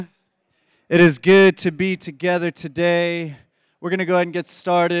It is good to be together today. We're going to go ahead and get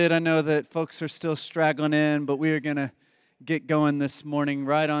started. I know that folks are still straggling in, but we are going to get going this morning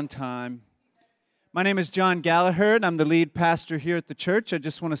right on time. My name is John Gallaher, and I'm the lead pastor here at the church. I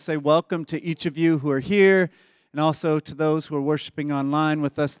just want to say welcome to each of you who are here, and also to those who are worshiping online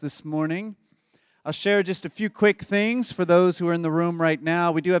with us this morning. I'll share just a few quick things for those who are in the room right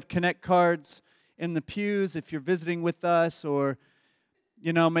now. We do have Connect cards in the pews if you're visiting with us, or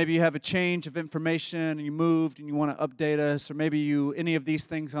maybe you have a change of information and you moved and you want to update us, or maybe any of these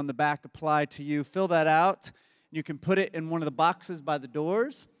things on the back apply to you. Fill that out. You can put it in one of the boxes by the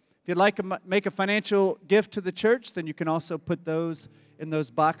doors. If you'd like to make a financial gift to the church, then you can also put those in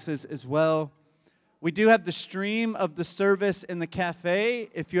those boxes as well. We do have the stream of the service in the cafe.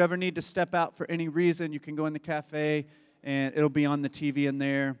 If you ever need to step out for any reason, you can go in the cafe and it'll be on the TV in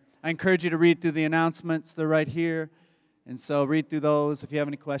there. I encourage you to read through the announcements. They're right here. And so read through those. If you have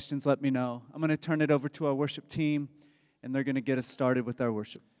any questions, let me know. I'm going to turn it over to our worship team, and they're going to get us started with our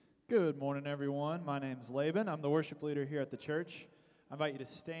worship. Good morning, everyone. My name's Laban. I'm the worship leader here at the church. I invite you to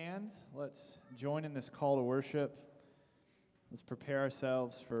stand. Let's join in this call to worship. Let's prepare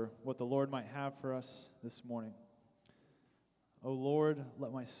ourselves for what the Lord might have for us this morning. O Lord,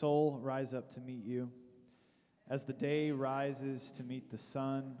 let my soul rise up to meet you. As the day rises to meet the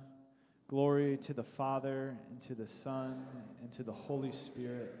sun, glory to the Father, and to the Son, and to the Holy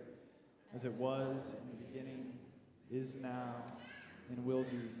Spirit, as it was in the beginning, is now, and will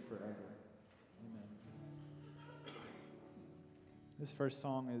be forever. Amen. This first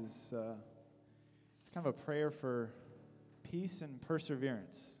song is it's kind of a prayer for peace and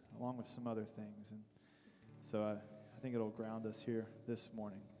perseverance, along with some other things. And so I think it'll ground us here this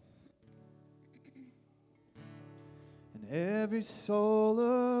morning. And every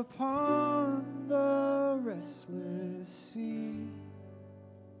soul upon the restless sea,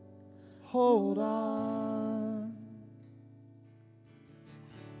 hold on.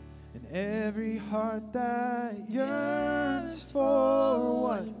 And every heart that yearns for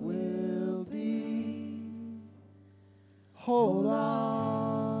what will be, hold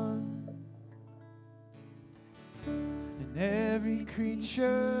on. And every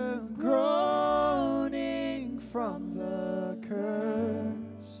creature groaning from the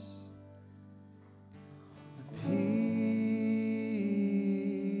curse, peace.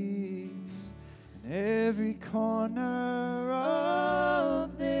 And every corner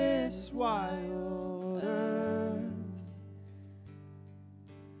of this wild earth,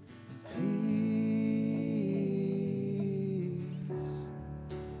 peace.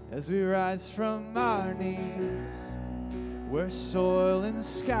 As we rise from our knees, where soil and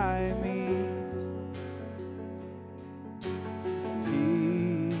sky meet,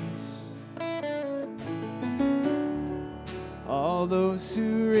 peace. All those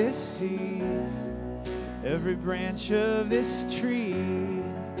who receive every branch of this tree,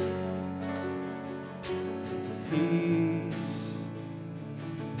 peace.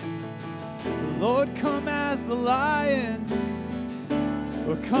 The Lord come as the lion,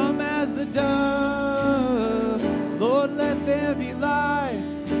 or come as the dove. Lord, let there be life,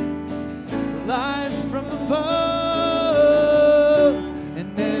 life from above,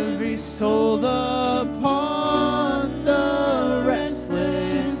 and every soul upon the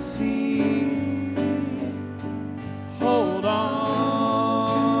restless sea, hold on.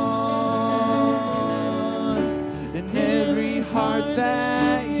 And every heart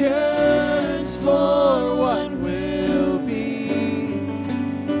that yearns for what will be,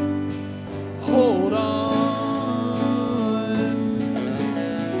 hold on.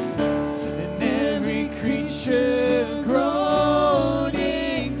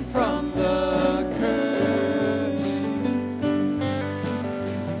 Groaning from the curse,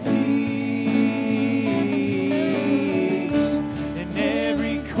 peace. In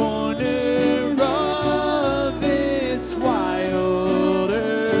every corner of this wild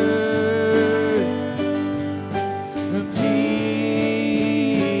earth, peace.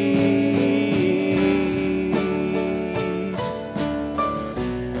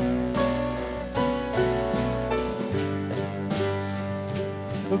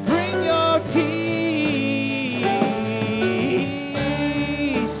 Bring your peace.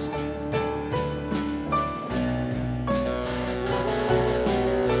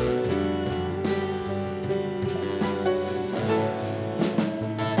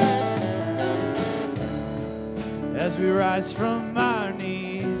 As we rise from our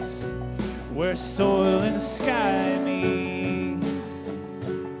knees, where soil and sky meet,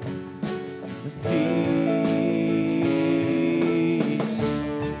 peace.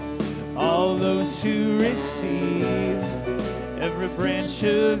 All those who receive every branch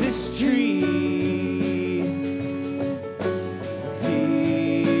branch of this tree.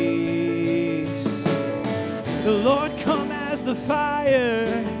 Peace. The Lord come as the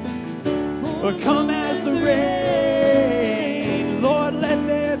fire, or come as the rain. Lord, let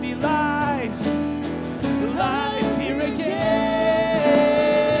there be life, life here again,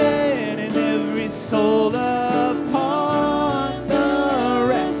 and every soul upon the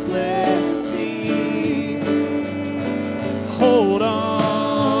restless sea. Hold on,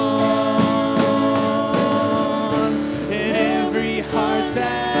 and every heart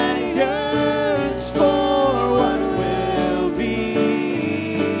that yearns for what will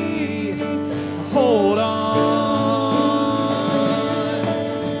be. Hold on,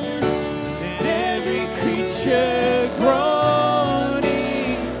 and every creature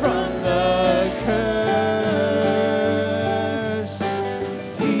groaning from the curse.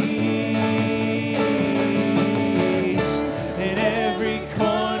 Peace in every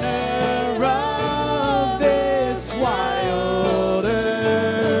corner of this wild earth.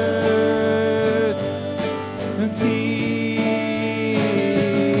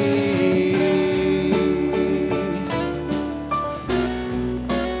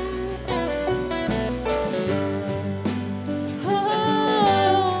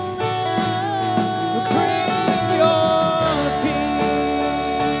 Bring your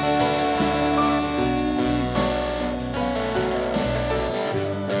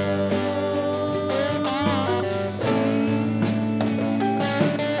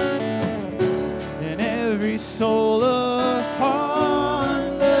and every soul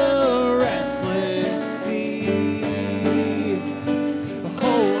upon the restless sea.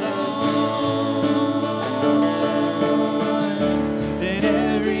 Hold on, and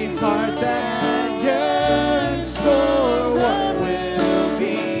every heart that yearns for what will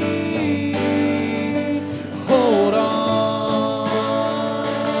be. Hold on,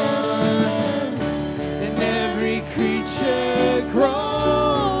 and every creature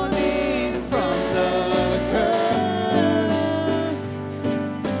groaning from the curse.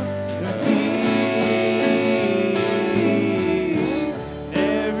 Peace,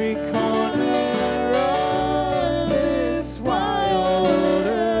 every corner of this wild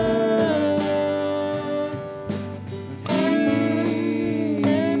earth. Peace.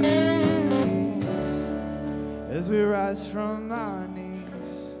 As we rise from our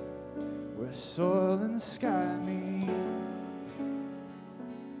knees, where soil and sky meet.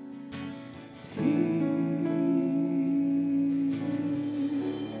 Peace.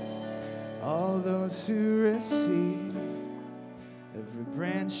 All those who receive every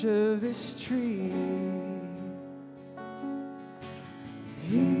branch of this tree.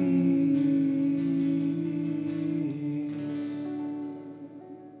 Peace.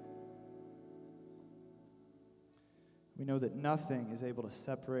 We know that nothing is able to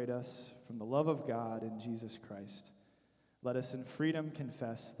separate us from the love of God in Jesus Christ. Let us in freedom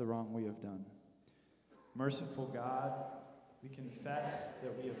confess the wrong we have done. Merciful God, we confess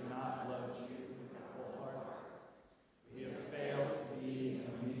that we have not loved you with our whole heart. We have failed to be a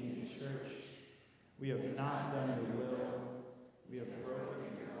obedient church. We have not done your will. We have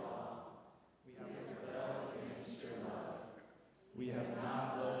broken your law. We have rebelled against your love. We have not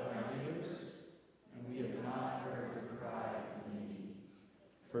loved our neighbors, and we have not heard the cry of the needy.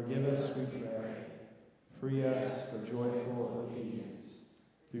 Forgive us, we pray. Free us for joyful obedience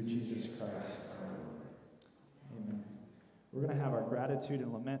through Jesus Christ our Lord. Amen. We're going to have our gratitude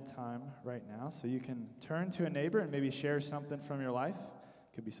and lament time right now, so you can turn to a neighbor and maybe share something from your life.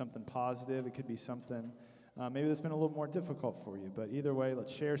 It could be something positive. It could be something maybe that's been a little more difficult for you. But either way,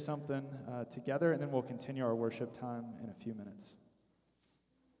 let's share something together, and then we'll continue our worship time in a few minutes.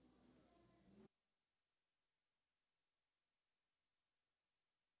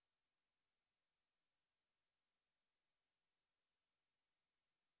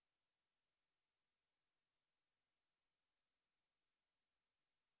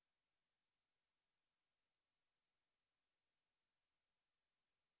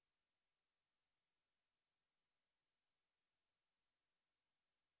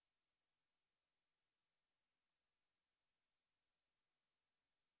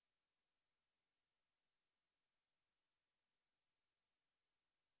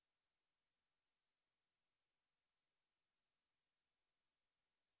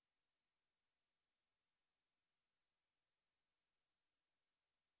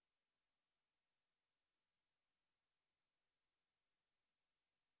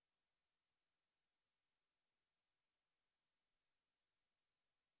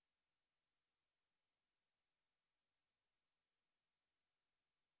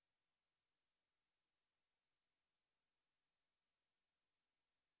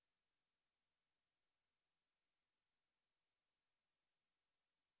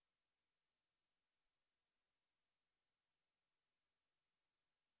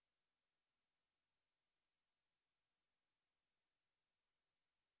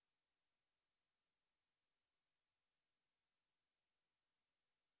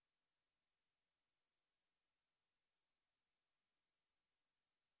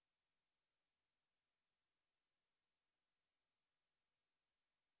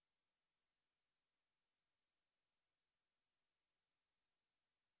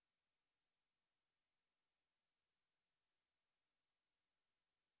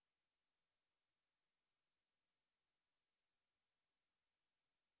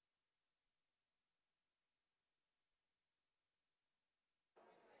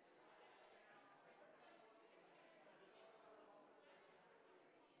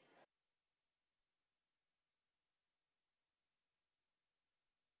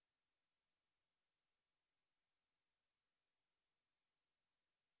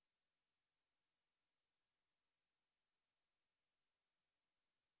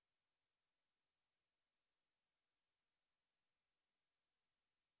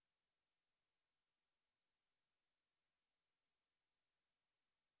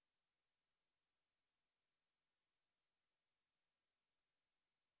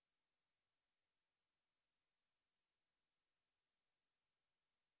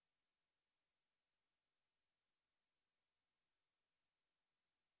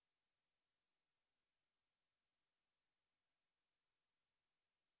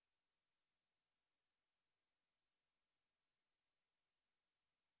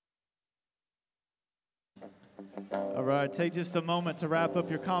 All right, take just a moment to wrap up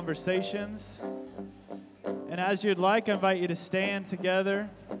your conversations. And as you'd like, I invite you to stand together.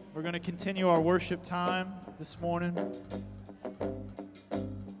 We're going to continue our worship time this morning.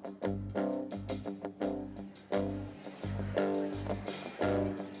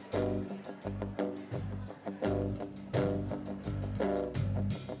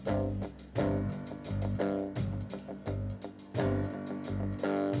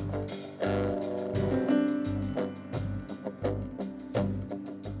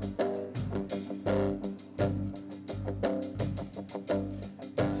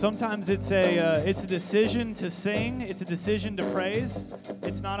 Sometimes it's a decision to sing. It's a decision to praise.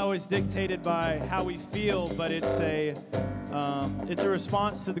 It's not always dictated by how we feel, but it's a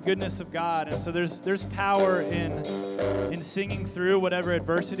response to the goodness of God. And so there's power in singing through whatever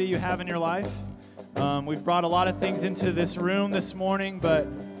adversity you have in your life. We've brought a lot of things into this room this morning, but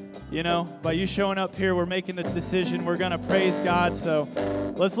by you showing up here, we're making the decision. We're going to praise God. So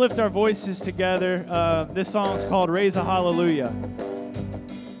let's lift our voices together. This song is called Raise a Hallelujah.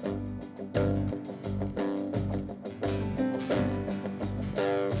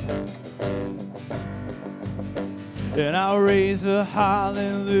 And I'll raise a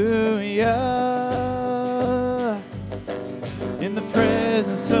hallelujah in the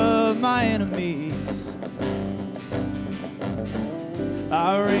presence of my enemies.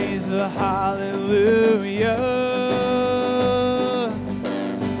 I'll raise a hallelujah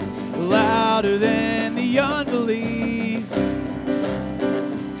louder than the unbelief.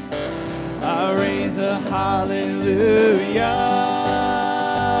 I'll raise a hallelujah.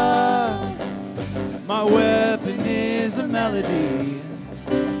 My weapon is a melody.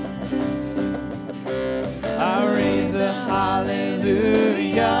 I raise a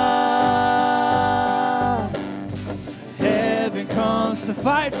hallelujah. Heaven comes to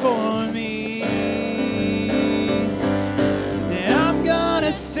fight for me. And I'm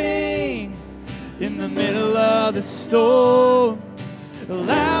gonna sing in the middle of the storm,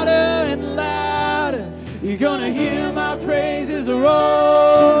 louder and louder. You're gonna hear my praises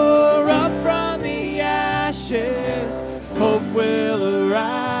roar up from the ashes. Hope will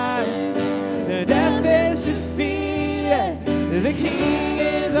arise. Death is defeated. The King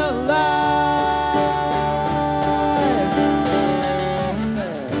is alive.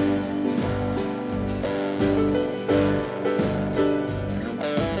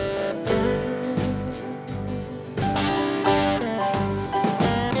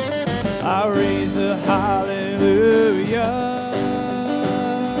 I raise a hallelujah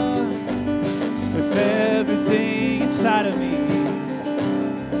with everything inside of me.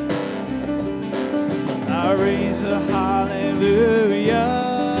 I raise a hallelujah,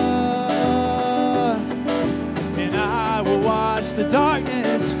 and I will watch the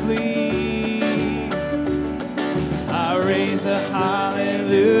darkness flee. I raise a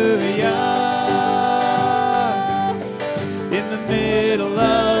hallelujah in the middle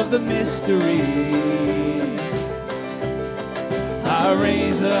of the mystery. I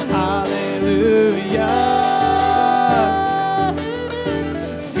raise a hallelujah.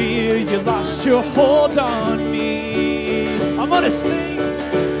 Fear you lost your hold on me. I'm gonna sing,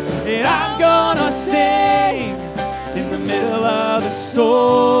 and I'm gonna sing in the middle of the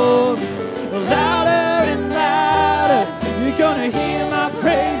storm, louder and louder. You're gonna hear my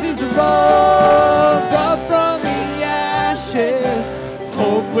praises roar up from the ashes.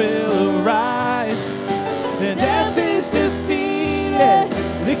 Hope will arise, and death is defeated.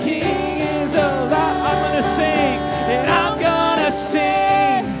 The King is alive. I'm gonna sing, and I'm gonna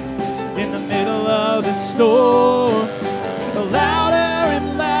sing in the middle of the storm, louder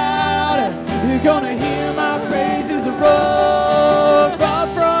and louder. You're gonna hear my praises roar up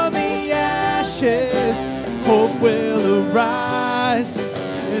from the ashes. Hope will arise.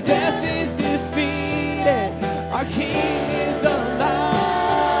 Death is defeated. Our King is alive.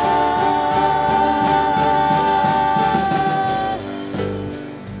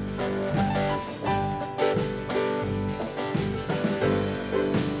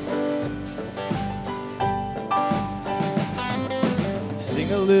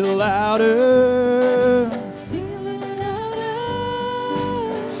 Sing a little louder. Sing a little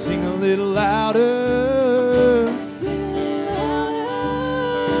louder. Sing a little louder.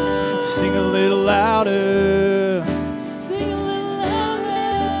 Sing a little louder. Sing a little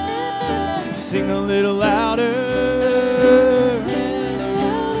louder. Sing a little louder.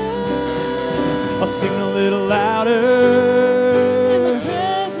 I'll sing a little louder. In the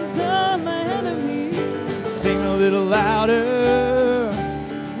presence of my enemy. Sing a little louder.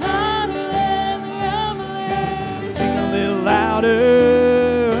 Louder than the unbelief. Sing a little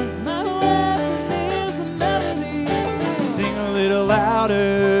louder. My weapon is a melody.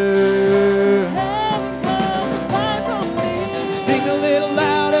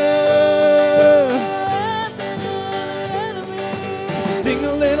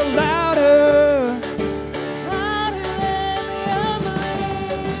 little louder.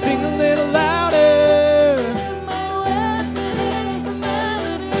 Sing a little louder.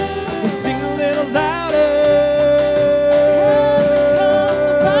 Sing a little louder.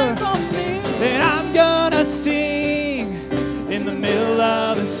 And I'm gonna sing in the middle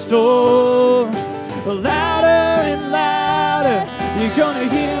of the storm. Louder and louder, you're gonna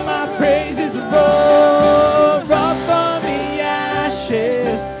hear my praises roar. Up from the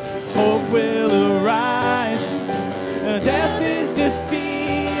ashes, hope will arise. Death is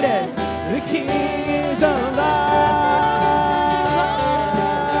defeated, the King is alive.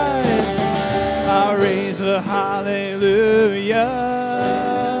 I raise a hallelujah.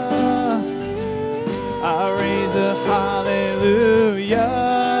 I raise a hallelujah.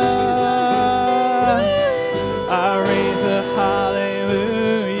 I raise a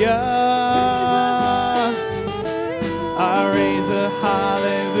hallelujah. I raise a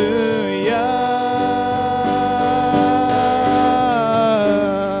hallelujah.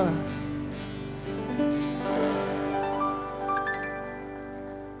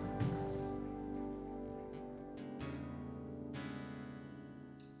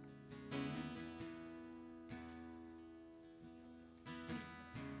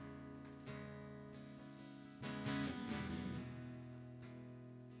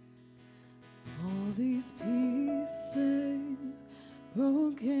 All these pieces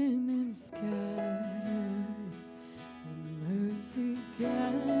broken and scattered, and mercy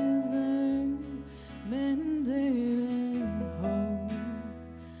gathered, mended and whole.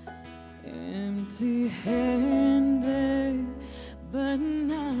 Empty-handed, but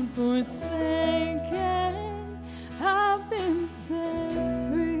not forsaken. I've been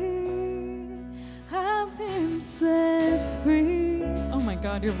set free. I've been set free. Oh my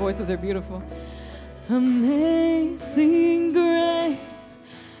God, your voices are beautiful. Amazing grace,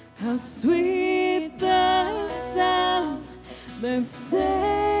 how sweet the sound that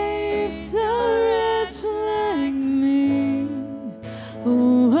saved a wretch like me.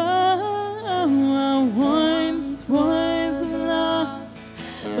 Oh, I once was lost,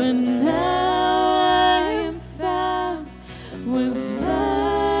 but now I am found. Was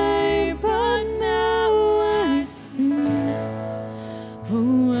blind, but now I see.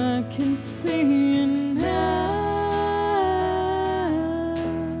 Oh, I can see it now.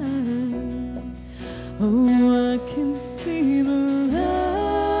 Oh, I can see the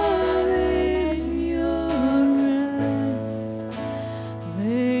love in your eyes.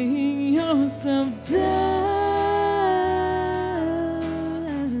 Laying yourself down,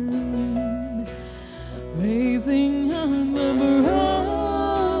 raising up the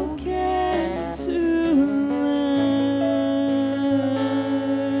broken to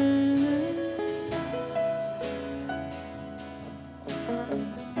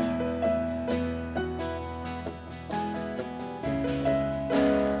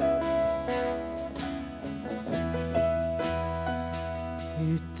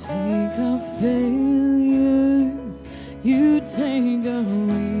You take our failures, you take our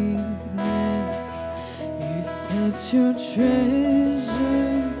weakness, you set your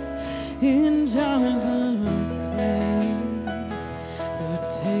treasures in jars of clay. So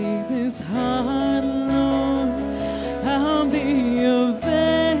take this heart, Lord, I'll be your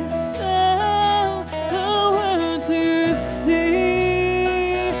vessel, the world to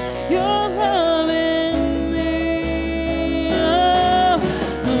see your love in me. Oh,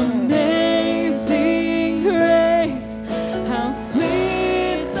 amazing grace, how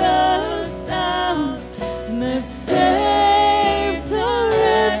sweet the sound that saved a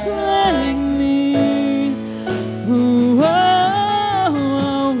wretch like me. Ooh, oh, I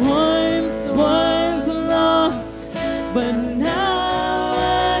once was lost, but now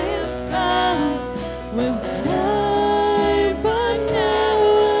I am found. Was blind, but now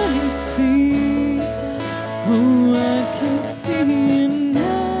I see. Oh, I can see it now.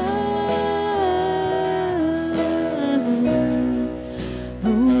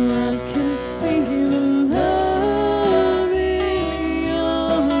 Oh, I can see the love in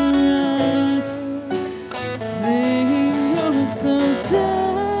your eyes. Laying yourself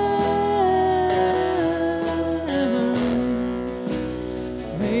down,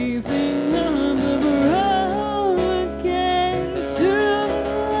 raising up the broken to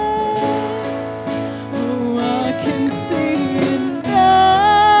life. Oh, I can see it now.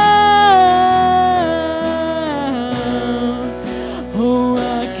 Oh, I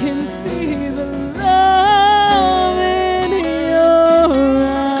can see the love in your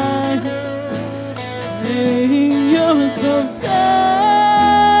eyes. Laying yourself down,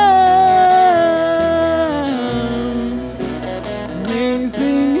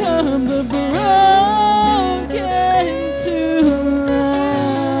 raising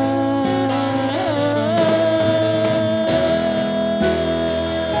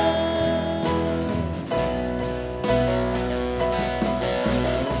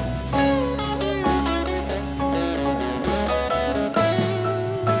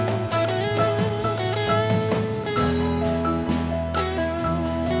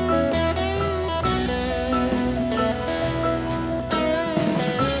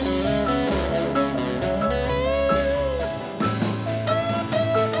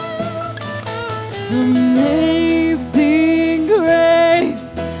Amazing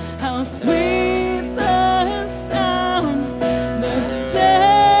grace, how sweet the sound that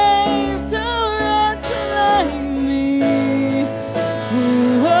saved a wretch like me.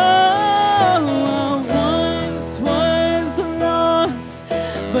 Oh, I once was lost,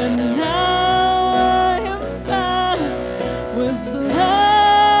 but now I am found. Was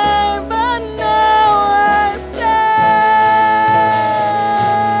blind, but now I see.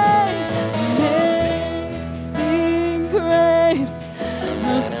 Amazing grace,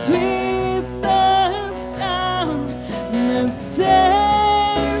 how sweet the sound that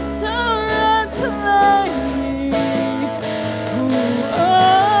saved a wretch like me.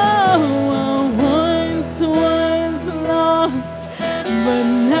 Oh, I once was lost, but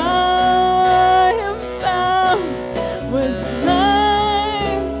now I am found. Was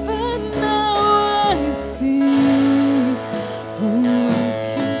blind, but now I see. Oh, I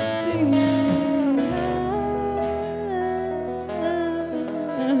can see love.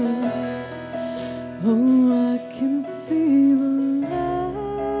 Oh, I can see the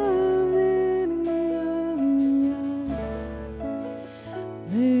love in your eyes,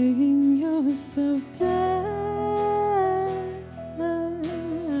 laying yourself down,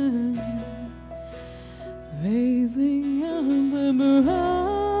 raising up the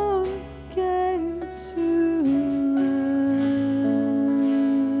broken to life.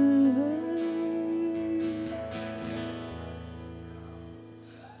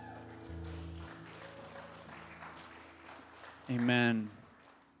 Amen.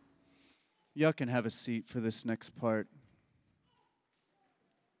 Y'all can have a seat for this next part.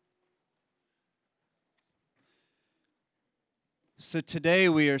 So today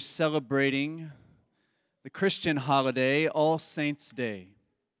we are celebrating the Christian holiday, All Saints' Day.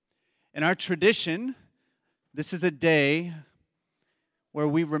 In our tradition, this is a day where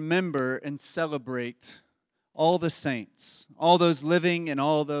we remember and celebrate all the saints, all those living and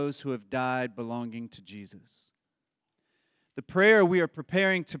all those who have died belonging to Jesus. The prayer we are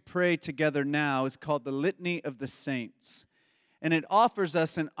preparing to pray together now is called the Litany of the Saints, and it offers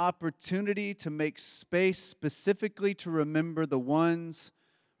us an opportunity to make space specifically to remember the ones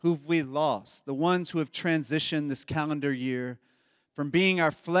who we lost, the ones who have transitioned this calendar year from being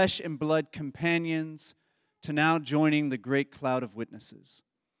our flesh and blood companions to now joining the great cloud of witnesses.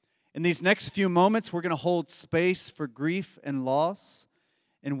 In these next few moments, we're going to hold space for grief and loss,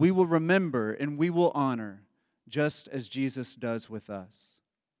 and we will remember and we will honor just as Jesus does with us.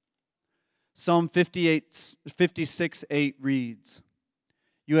 Psalm 56:8 reads,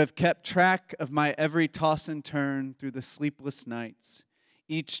 "You have kept track of my every toss and turn through the sleepless nights.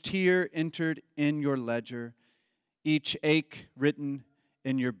 Each tear entered in your ledger, each ache written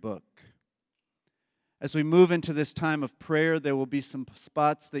in your book." As we move into this time of prayer, there will be some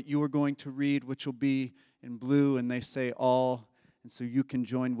spots that you are going to read, which will be in blue, and they say all, and so you can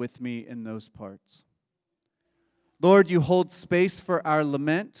join with me in those parts. Lord, you hold space for our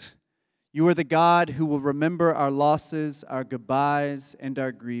lament. You are the God who will remember our losses, our goodbyes, and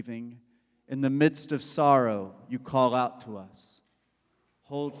our grieving. In the midst of sorrow, you call out to us.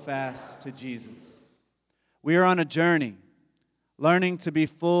 Hold fast to Jesus. We are on a journey, learning to be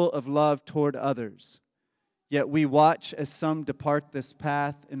full of love toward others. Yet we watch as some depart this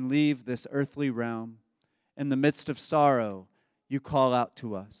path and leave this earthly realm. In the midst of sorrow, you call out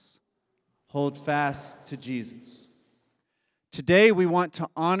to us. Hold fast to Jesus. Today we want to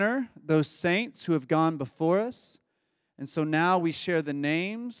honor those saints who have gone before us. And so now we share the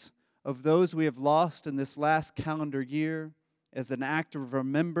names of those we have lost in this last calendar year as an act of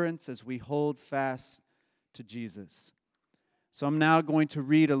remembrance as we hold fast to Jesus. So I'm now going to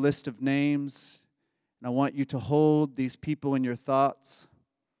read a list of names, and I want you to hold these people in your thoughts,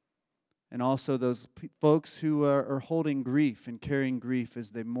 and also those folks who are holding grief and carrying grief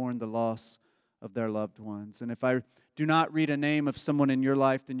as they mourn the loss of their loved ones. And if I do not read a name of someone in your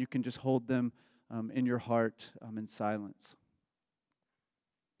life, then you can just hold them in your heart in silence.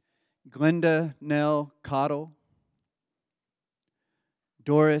 Glenda Nell Cottle,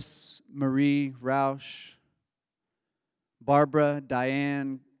 Doris Marie Roush, Barbara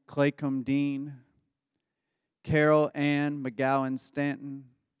Diane Claycomb Dean, Carol Ann McGowan Stanton,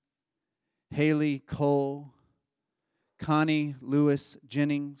 Haley Cole, Connie Lewis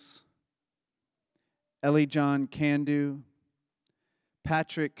Jennings, Ellie John Candu,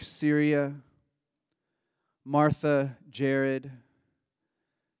 Patrick Syria, Martha Jared,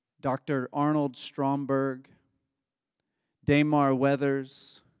 Dr. Arnold Stromberg, Damar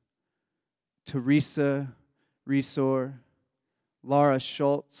Weathers, Teresa Resor, Laura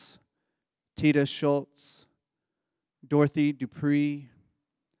Schultz, Tita Schultz, Dorothy Dupree,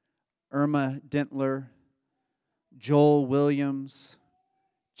 Irma Dentler, Joel Williams,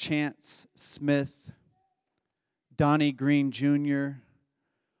 Chance Smith, Donnie Green Jr.,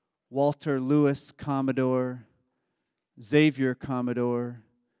 Walter Lewis Commodore, Xavier Commodore,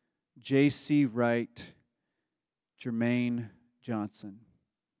 J.C. Wright, Jermaine Johnson.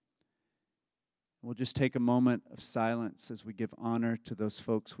 We'll just take a moment of silence as we give honor to those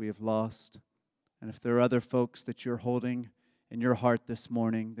folks we have lost. And if there are other folks that you're holding in your heart this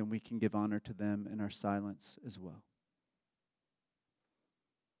morning, then we can give honor to them in our silence as well.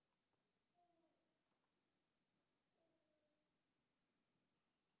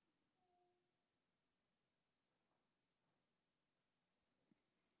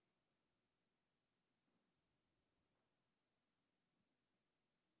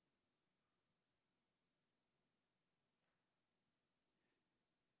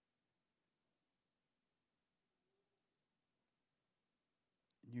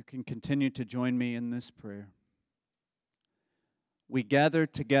 You can continue to join me in this prayer. We gather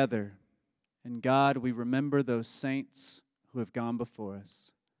together, and God, we remember those saints who have gone before us.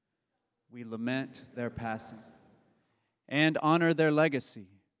 We lament their passing and honor their legacy.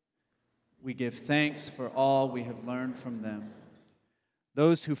 We give thanks for all we have learned from them.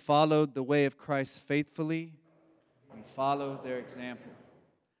 Those who followed the way of Christ faithfully, we follow their example.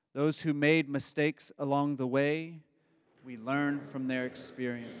 Those who made mistakes along the way, we learn from their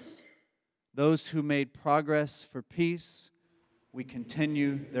experience. Those who made progress for peace, we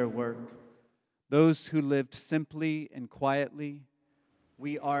continue their work. Those who lived simply and quietly,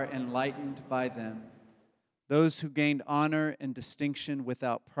 we are enlightened by them. Those who gained honor and distinction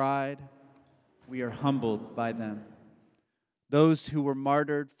without pride, we are humbled by them. Those who were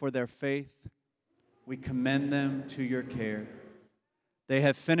martyred for their faith, we commend them to your care. They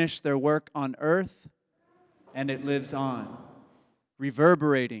have finished their work on earth, and it lives on,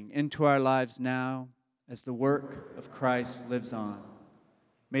 reverberating into our lives now as the work of Christ lives on.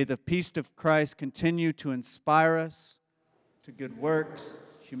 May the peace of Christ continue to inspire us to good works,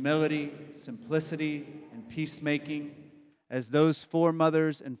 humility, simplicity, and peacemaking, as those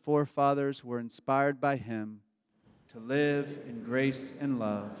foremothers and forefathers were inspired by him to live in grace and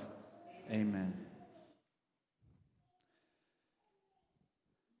love. Amen.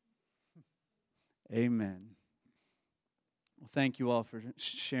 Amen. Well, thank you all for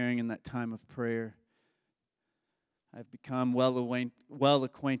sharing in that time of prayer. I've become well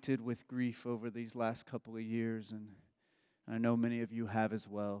acquainted with grief over these last couple of years, and I know many of you have as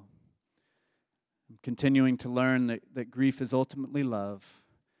well. I'm continuing to learn that grief is ultimately love.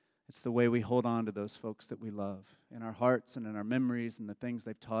 It's the way we hold on to those folks that we love in our hearts and in our memories and the things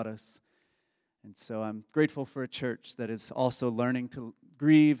they've taught us. And so I'm grateful for a church that is also learning to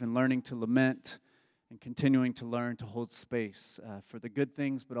grieve and learning to lament and continuing to learn to hold space for the good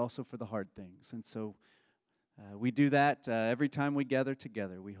things, but also for the hard things. And so we do that every time we gather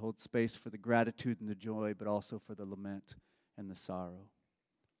together. We hold space for the gratitude and the joy, but also for the lament and the sorrow.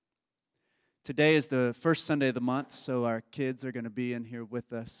 Today is the first Sunday of the month, so our kids are going to be in here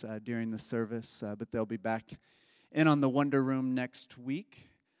with us during the service, but they'll be back in on the Wonder Room next week.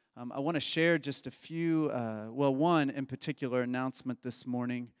 I want to share just a few, one in particular announcement this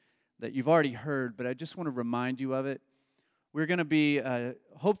morning that you've already heard, but I just want to remind you of it. We're going to be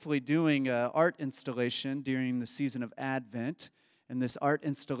hopefully doing an art installation during the season of Advent, and this art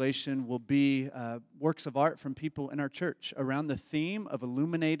installation will be works of art from people in our church around the theme of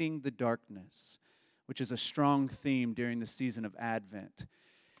illuminating the darkness, which is a strong theme during the season of Advent.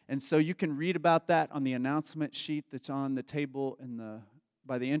 And so you can read about that on the announcement sheet that's on the table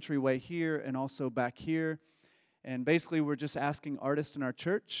by the entryway here and also back here. And basically, we're just asking artists in our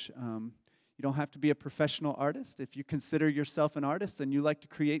church. You don't have to be a professional artist. If you consider yourself an artist and you like to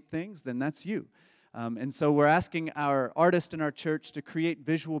create things, then that's you. And so we're asking our artists in our church to create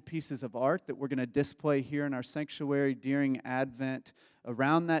visual pieces of art that we're going to display here in our sanctuary during Advent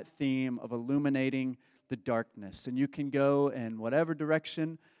around that theme of illuminating the darkness. And you can go in whatever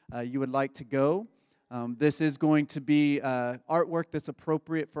direction you would like to go. This is going to be artwork that's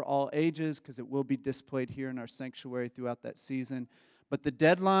appropriate for all ages because it will be displayed here in our sanctuary throughout that season. But the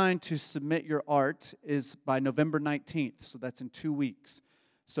deadline to submit your art is by November 19th, so that's in 2 weeks.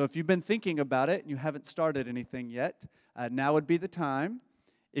 So if you've been thinking about it and you haven't started anything yet, now would be the time.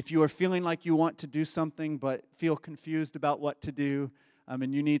 If you are feeling like you want to do something but feel confused about what to do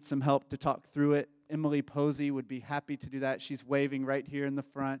and you need some help to talk through it, Emily Posey would be happy to do that. She's waving right here in the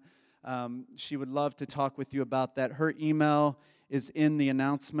front. She would love to talk with you about that. Her email is in the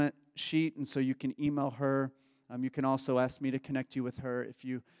announcement sheet, and so you can email her. You can also ask me to connect you with her if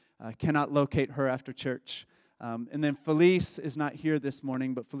you cannot locate her after church. And then Felice is not here this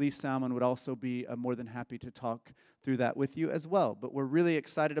morning, but Felice Salmon would also be more than happy to talk through that with you as well. But we're really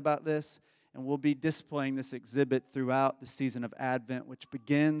excited about this, and we'll be displaying this exhibit throughout the season of Advent, which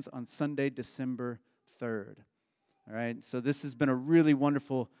begins on Sunday, December 3rd. All right, so this has been a really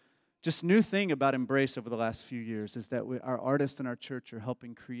wonderful, just new thing about Embrace over the last few years is that our artists in our church are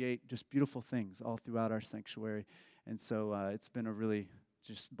helping create just beautiful things all throughout our sanctuary. And so it's been a really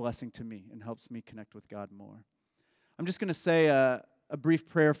just blessing to me and helps me connect with God more. I'm just going to say a brief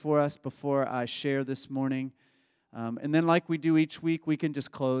prayer for us before I share this morning. And then like we do each week, we can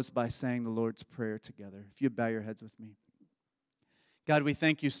just close by saying the Lord's Prayer together. If you bow your heads with me. God, we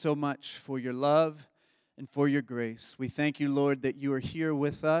thank you so much for your love and for your grace. We thank you, Lord, that you are here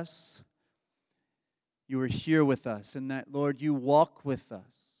with us. You are here with us, and that, Lord, you walk with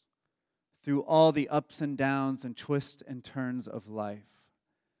us through all the ups and downs and twists and turns of life.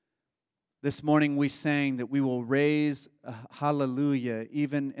 This morning we sang that we will raise a hallelujah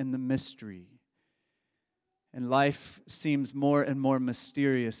even in the mystery. And life seems more and more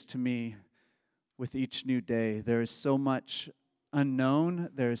mysterious to me with each new day. There is so much unknown.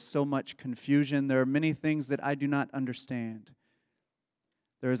 There is so much confusion. There are many things that I do not understand.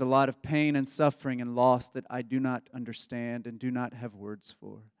 There is a lot of pain and suffering and loss that I do not understand and do not have words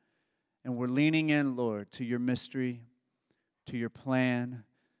for. And we're leaning in, Lord, to your mystery, to your plan,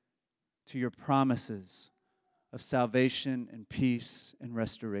 to your promises of salvation and peace and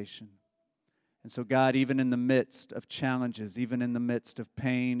restoration. And so, God, even in the midst of challenges, even in the midst of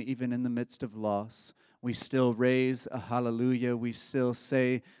pain, even in the midst of loss, we still raise a hallelujah. We still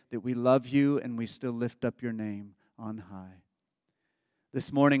say that we love you, and we still lift up your name on high.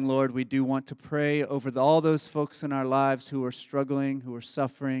 This morning, Lord, we do want to pray over all those folks in our lives who are struggling, who are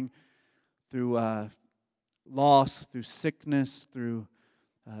suffering through loss, through sickness, through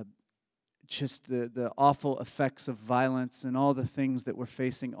just the awful effects of violence and all the things that we're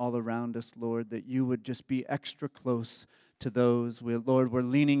facing all around us, Lord, that you would just be extra close to those. Lord, we're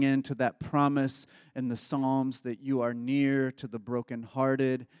leaning into that promise in the Psalms that you are near to the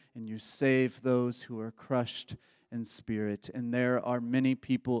brokenhearted and you save those who are crushed in spirit. And there are many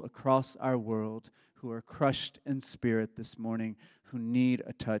people across our world who are crushed in spirit this morning who need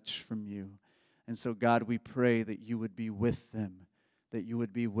a touch from you. And so, God, we pray that you would be with them, that you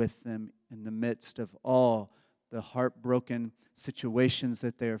would be with them in the midst of all the heartbroken situations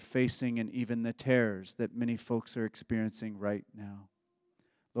that they are facing and even the terrors that many folks are experiencing right now.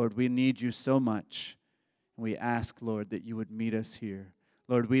 Lord, we need you so much. We ask, Lord, that you would meet us here.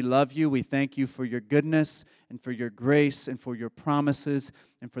 Lord, we love you. We thank you for your goodness and for your grace and for your promises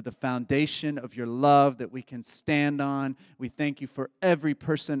and for the foundation of your love that we can stand on. We thank you for every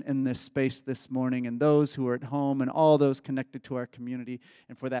person in this space this morning and those who are at home and all those connected to our community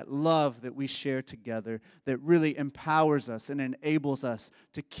and for that love that we share together that really empowers us and enables us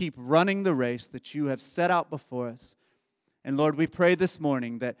to keep running the race that you have set out before us. And Lord, we pray this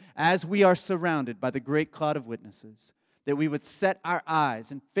morning that as we are surrounded by the great cloud of witnesses, that we would set our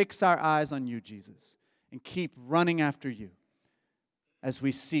eyes and fix our eyes on you, Jesus, and keep running after you as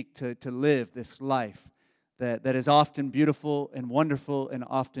we seek to live this life that is often beautiful and wonderful and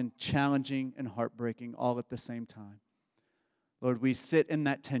often challenging and heartbreaking all at the same time. Lord, we sit in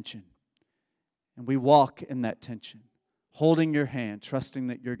that tension and we walk in that tension, holding your hand, trusting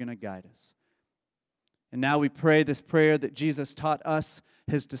that you're going to guide us. And now we pray this prayer that Jesus taught us,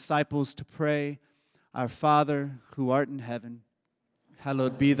 his disciples, to pray. Our Father, who art in heaven,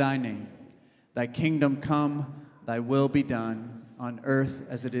 hallowed be thy name. Thy kingdom come, thy will be done, on earth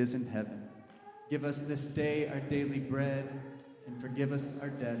as it is in heaven. Give us this day our daily bread, and forgive us our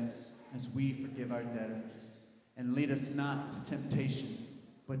debts as we forgive our debtors. And lead us not to temptation,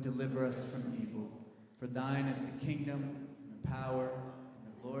 but deliver us from evil. For thine is the kingdom, and the power, and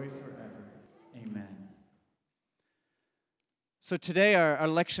the glory forever. Amen. So today our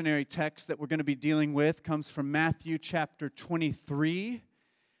lectionary text that we're going to be dealing with comes from Matthew chapter 23.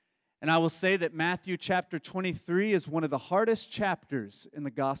 And I will say that Matthew chapter 23 is one of the hardest chapters in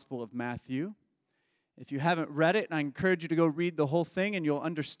the Gospel of Matthew. If you haven't read it, I encourage you to go read the whole thing and you'll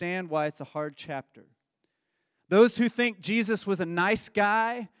understand why it's a hard chapter. Those who think Jesus was a nice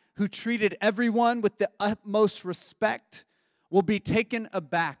guy who treated everyone with the utmost respect will be taken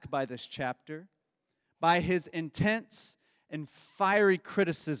aback by this chapter, by his intense and fiery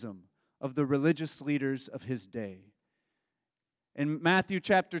criticism of the religious leaders of his day. In Matthew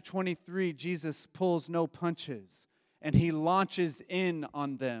chapter 23, Jesus pulls no punches, and he launches in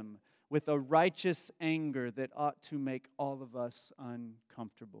on them with a righteous anger that ought to make all of us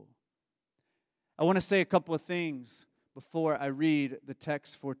uncomfortable. I want to say a couple of things before I read the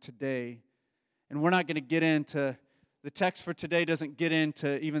text for today. And we're not going to get into, the text for today doesn't get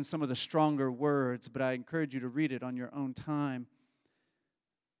into even some of the stronger words, but I encourage you to read it on your own time.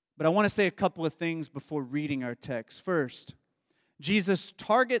 But I want to say a couple of things before reading our text. First, Jesus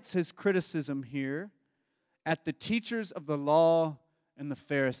targets his criticism here at the teachers of the law and the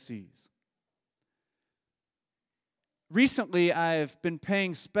Pharisees. Recently, I've been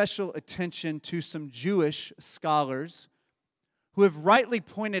paying special attention to some Jewish scholars who have rightly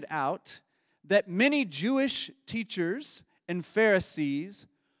pointed out that many Jewish teachers and Pharisees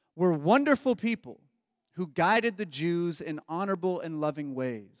were wonderful people who guided the Jews in honorable and loving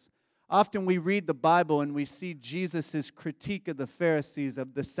ways. Often we read the Bible and we see Jesus' critique of the Pharisees,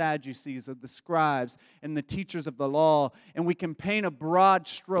 of the Sadducees, of the scribes, and the teachers of the law, and we can paint a broad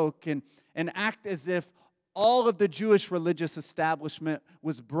stroke and act as if all of the Jewish religious establishment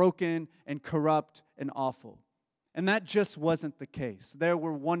was broken and corrupt and awful. And that just wasn't the case. There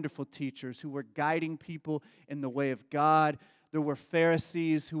were wonderful teachers who were guiding people in the way of God. There were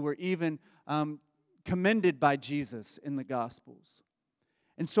Pharisees who were even commended by Jesus in the Gospels.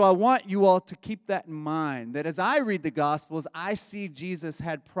 And so I want you all to keep that in mind, that as I read the Gospels, I see Jesus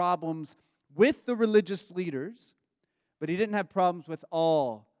had problems with the religious leaders, but he didn't have problems with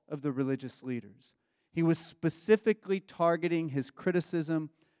all of the religious leaders. He was specifically targeting his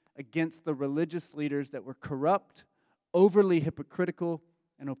criticism against the religious leaders that were corrupt, overly hypocritical,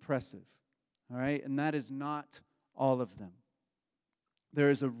 and oppressive. All right? And that is not all of them. There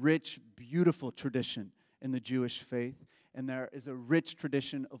is a rich, beautiful tradition in the Jewish faith, and there is a rich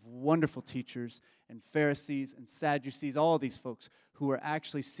tradition of wonderful teachers and Pharisees and Sadducees, all of these folks who are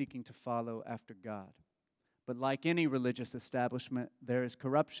actually seeking to follow after God. But like any religious establishment, there is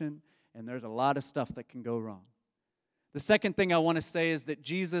corruption, and there's a lot of stuff that can go wrong. The second thing I want to say is that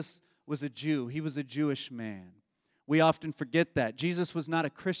Jesus was a Jew. He was a Jewish man. We often forget that. Jesus was not a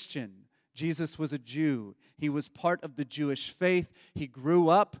Christian. Jesus was a Jew. He was part of the Jewish faith. He grew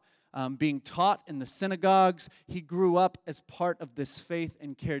up being taught in the synagogues. He grew up as part of this faith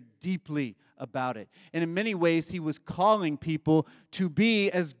and cared deeply about it. And in many ways, he was calling people to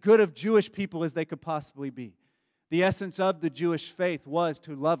be as good of Jewish people as they could possibly be. The essence of the Jewish faith was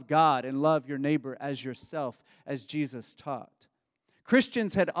to love God and love your neighbor as yourself, as Jesus taught.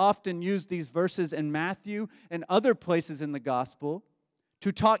 Christians had often used these verses in Matthew and other places in the gospel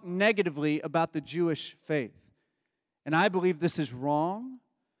to talk negatively about the Jewish faith. And I believe this is wrong.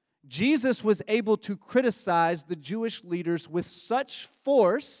 Jesus was able to criticize the Jewish leaders with such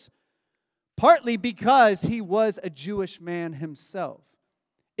force, partly because he was a Jewish man himself.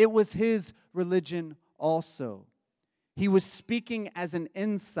 It was his religion also. He was speaking as an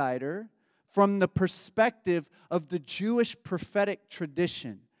insider from the perspective of the Jewish prophetic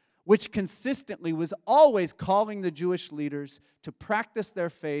tradition, which consistently was always calling the Jewish leaders to practice their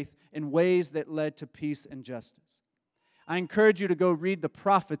faith in ways that led to peace and justice. I encourage you to go read the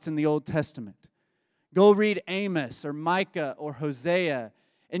prophets in the Old Testament. Go read Amos or Micah or Hosea,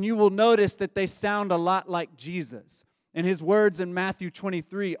 and you will notice that they sound a lot like Jesus. And his words in Matthew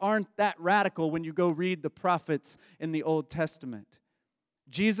 23 aren't that radical when you go read the prophets in the Old Testament.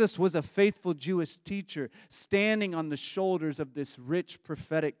 Jesus was a faithful Jewish teacher standing on the shoulders of this rich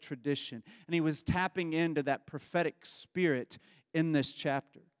prophetic tradition. And he was tapping into that prophetic spirit in this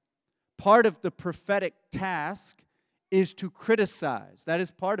chapter. Part of the prophetic task is to criticize. That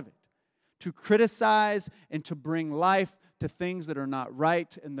is part of it. To criticize and to bring life to things that are not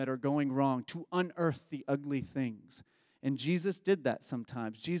right and that are going wrong. To unearth the ugly things. And Jesus did that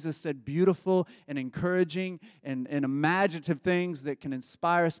sometimes. Jesus said beautiful and encouraging and imaginative things that can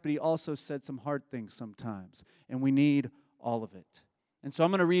inspire us, but he also said some hard things sometimes. And we need all of it. And so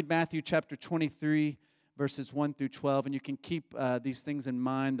I'm going to read Matthew chapter 23, verses 1 through 12, and you can keep these things in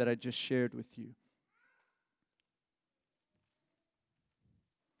mind that I just shared with you.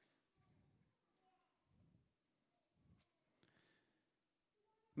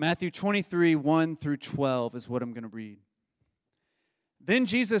 Matthew 23, 1 through 12 is what I'm going to read. Then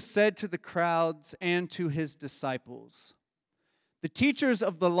Jesus said to the crowds and to his disciples, "The teachers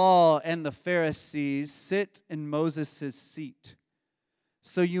of the law and the Pharisees sit in Moses' seat.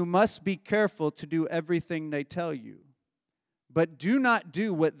 So you must be careful to do everything they tell you. But do not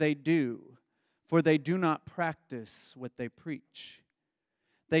do what they do, for they do not practice what they preach.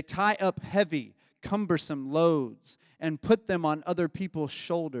 They tie up heavy, cumbersome loads and put them on other people's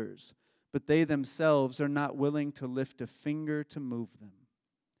shoulders, but they themselves are not willing to lift a finger to move them.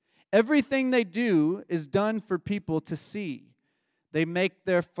 Everything they do is done for people to see. They make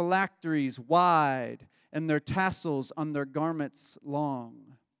their phylacteries wide and their tassels on their garments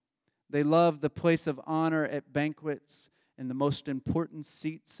long. They love the place of honor at banquets and the most important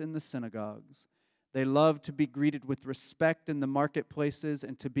seats in the synagogues They love to be greeted with respect in the marketplaces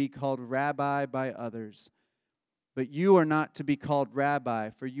and to be called rabbi by others. But you are not to be called rabbi,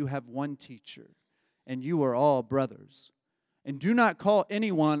 for you have one teacher, and you are all brothers. And do not call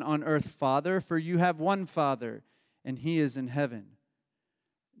anyone on earth Father, for you have one Father, and he is in heaven.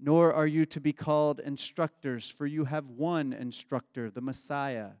 Nor are you to be called instructors, for you have one instructor, the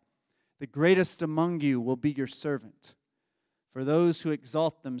Messiah. The greatest among you will be your servant. For those who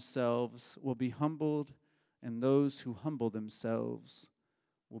exalt themselves will be humbled, and those who humble themselves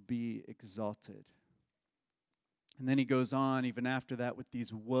will be exalted. And then he goes on even after that with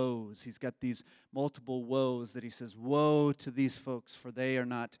these woes. He's got these multiple woes that he says, woe to these folks, for they are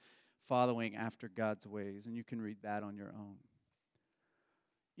not following after God's ways. And you can read that on your own.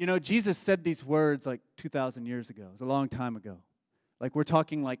 You know, Jesus said these words like 2,000 years ago. It was a long time ago. Like we're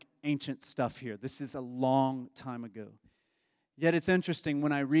talking like ancient stuff here. This is a long time ago. Yet it's interesting,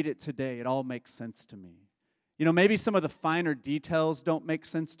 when I read it today, it all makes sense to me. You know, maybe some of the finer details don't make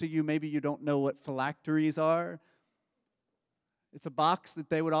sense to you. Maybe you don't know what phylacteries are. It's a box that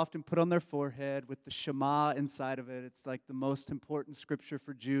they would often put on their forehead with the Shema inside of it. It's like the most important scripture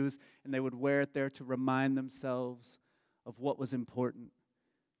for Jews, and they would wear it there to remind themselves of what was important.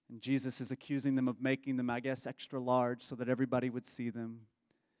 And Jesus is accusing them of making them, I guess, extra large so that everybody would see them.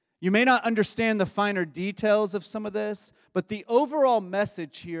 You may not understand the finer details of some of this, but the overall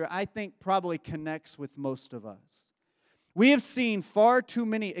message here, I think, probably connects with most of us. We have seen far too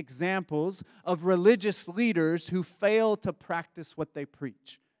many examples of religious leaders who fail to practice what they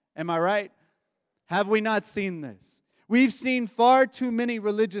preach. Am I right? Have we not seen this? We've seen far too many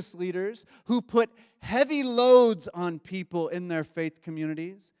religious leaders who put heavy loads on people in their faith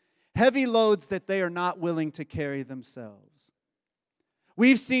communities, heavy loads that they are not willing to carry themselves.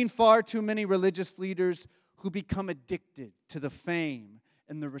 We've seen far too many religious leaders who become addicted to the fame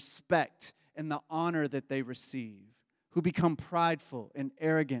and the respect and the honor that they receive, who become prideful and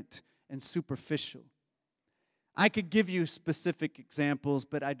arrogant and superficial. I could give you specific examples,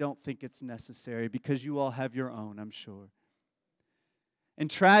 but I don't think it's necessary because you all have your own, I'm sure. And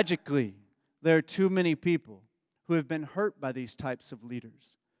tragically, there are too many people who have been hurt by these types of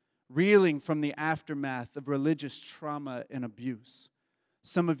leaders, reeling from the aftermath of religious trauma and abuse.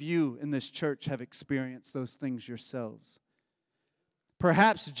 Some of you in this church have experienced those things yourselves.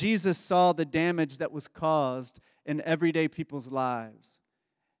 Perhaps Jesus saw the damage that was caused in everyday people's lives,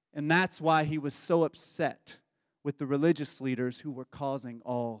 and that's why he was so upset with the religious leaders who were causing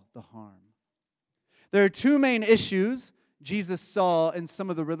all the harm. There are two main issues Jesus saw in some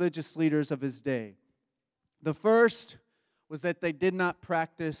of the religious leaders of his day. The first was that they did not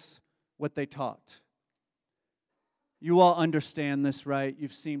practice what they taught. You all understand this, right?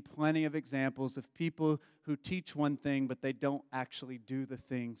 You've seen plenty of examples of people who teach one thing, but they don't actually do the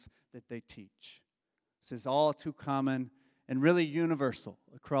things that they teach. This is all too common and really universal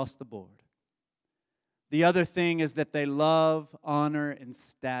across the board. The other thing is that they love, honor, and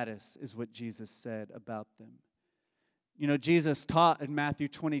status, is what Jesus said about them. You know, Jesus taught in Matthew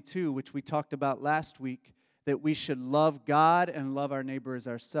 22, which we talked about last week, that we should love God and love our neighbor as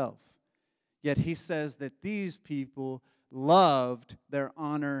ourselves. Yet he says that these people loved their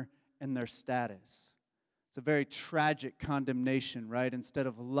honor and their status. It's a very tragic condemnation, right? Instead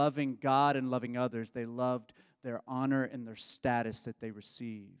of loving God and loving others, they loved their honor and their status that they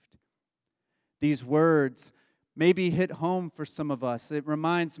received. These words maybe hit home for some of us. It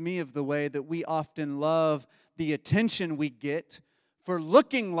reminds me of the way that we often love the attention we get for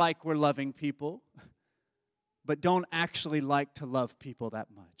looking like we're loving people, but don't actually like to love people that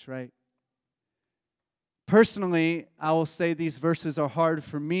much, right? Personally, I will say these verses are hard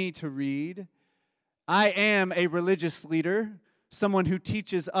for me to read. I am a religious leader, someone who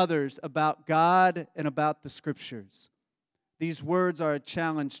teaches others about God and about the Scriptures. These words are a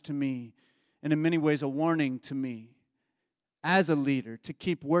challenge to me, and in many ways a warning to me as a leader to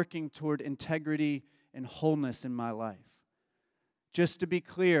keep working toward integrity and wholeness in my life. Just to be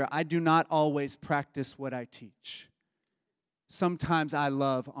clear, I do not always practice what I teach. Sometimes I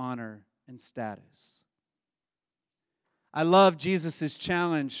love honor and status. I love Jesus'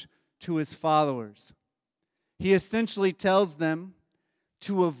 challenge to his followers. He essentially tells them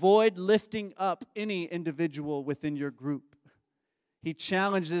to avoid lifting up any individual within your group. He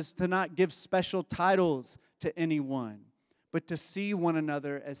challenges to not give special titles to anyone, but to see one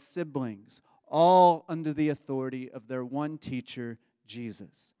another as siblings, all under the authority of their one teacher,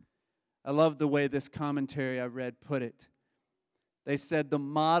 Jesus. I love the way this commentary I read put it. They said the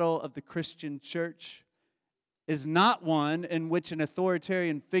model of the Christian church is not one in which an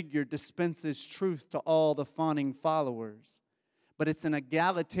authoritarian figure dispenses truth to all the fawning followers, but it's an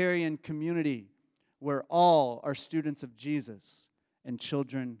egalitarian community where all are students of Jesus and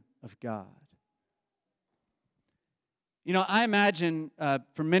children of God. You know, I imagine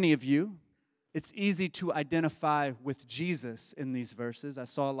for many of you, it's easy to identify with Jesus in these verses. I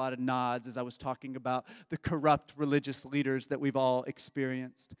saw a lot of nods as I was talking about the corrupt religious leaders that we've all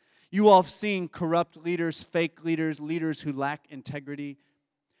experienced. You all have seen corrupt leaders, fake leaders, leaders who lack integrity.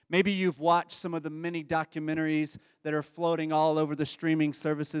 Maybe you've watched some of the many documentaries that are floating all over the streaming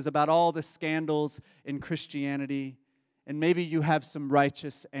services about all the scandals in Christianity. And maybe you have some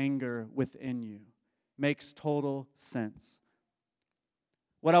righteous anger within you. Makes total sense.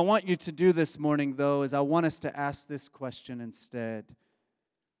 What I want you to do this morning, though, is I want us to ask this question instead.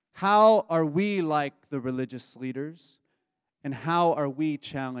 How are we like the religious leaders? And how are we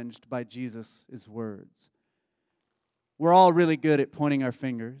challenged by Jesus' words? We're all really good at pointing our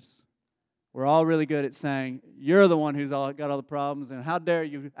fingers. We're all really good at saying, you're the one who's got all the problems, and how dare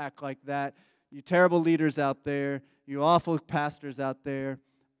you act like that? You terrible leaders out there, you awful pastors out there.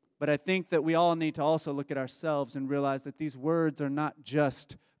 But I think that we all need to also look at ourselves and realize that these words are not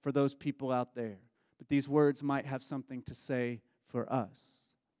just for those people out there, but these words might have something to say for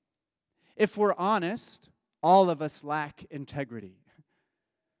us. If we're honest, all of us lack integrity.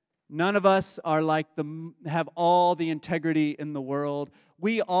 None of us are have all the integrity in the world.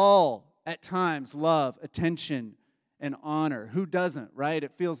 We all, at times, love attention and honor. Who doesn't, right?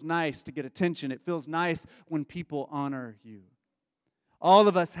 It feels nice to get attention. It feels nice when people honor you. All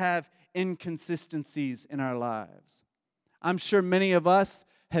of us have inconsistencies in our lives. I'm sure many of us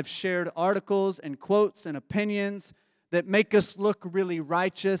have shared articles and quotes and opinions that make us look really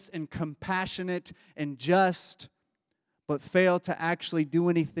righteous and compassionate and just, but fail to actually do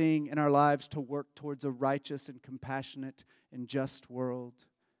anything in our lives to work towards a righteous and compassionate and just world.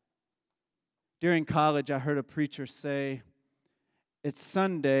 During college, I heard a preacher say, "It's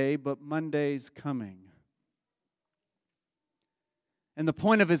Sunday, but Monday's coming." And the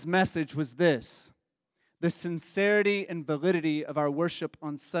point of his message was this: the sincerity and validity of our worship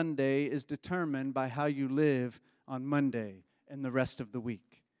on Sunday is determined by how you live on Monday and the rest of the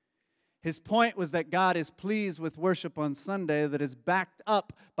week. His point was that God is pleased with worship on Sunday that is backed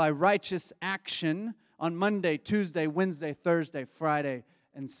up by righteous action on Monday, Tuesday, Wednesday, Thursday, Friday,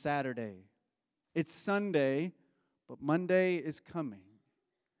 and Saturday. It's Sunday, but Monday is coming.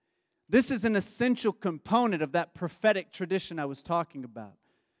 This is an essential component of that prophetic tradition I was talking about.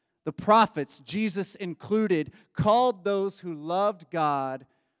 The prophets, Jesus included, called those who loved God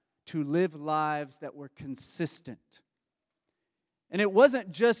to live lives that were consistent. And it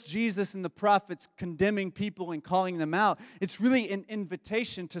wasn't just Jesus and the prophets condemning people and calling them out. It's really an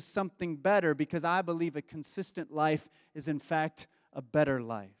invitation to something better, because I believe a consistent life is in fact a better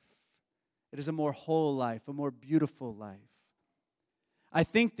life. It is a more whole life, a more beautiful life. I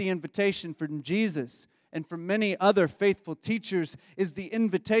think the invitation from Jesus and from many other faithful teachers is the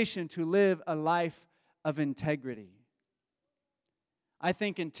invitation to live a life of integrity. I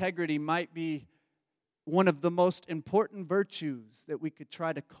think integrity might be one of the most important virtues that we could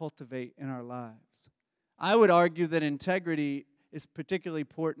try to cultivate in our lives. I would argue that integrity is particularly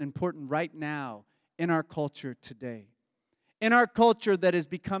important right now in our culture today. In our culture that is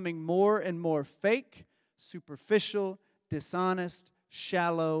becoming more and more fake, superficial, dishonest,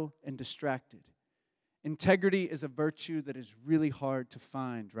 shallow, and distracted. Integrity is a virtue that is really hard to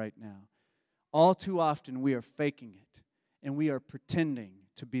find right now. All too often we are faking it, and we are pretending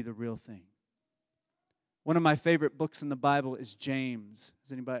to be the real thing. One of my favorite books in the Bible is James.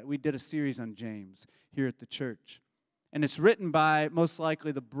 We did a series on James here at the church. And it's written by, most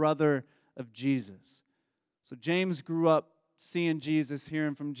likely, the brother of Jesus. So James grew up seeing Jesus,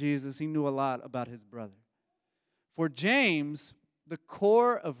 hearing from Jesus. He knew a lot about his brother. For James, the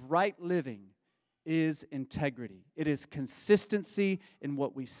core of right living is integrity. It is consistency in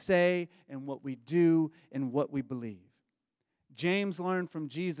what we say and what we do and what we believe. James learned from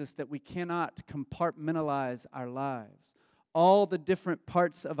Jesus that we cannot compartmentalize our lives. All the different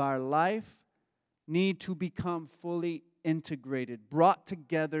parts of our life need to become fully integrated, brought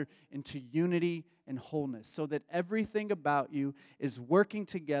together into unity and wholeness, so that everything about you is working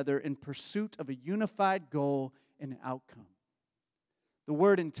together in pursuit of a unified goal and outcome. The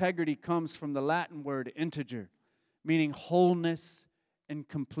word integrity comes from the Latin word integer, meaning wholeness and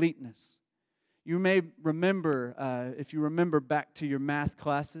completeness. You may remember, if you remember back to your math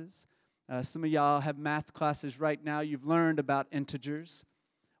classes, some of y'all have math classes right now. You've learned about integers,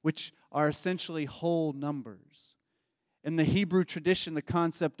 which are essentially whole numbers. In the Hebrew tradition, the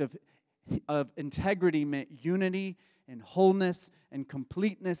concept of integrity meant unity and wholeness and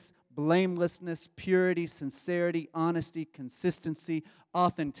completeness, blamelessness, purity, sincerity, honesty, consistency,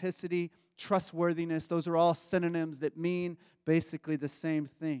 authenticity, trustworthiness. Those are all synonyms that mean basically the same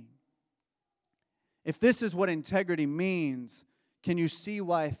thing. If this is what integrity means, can you see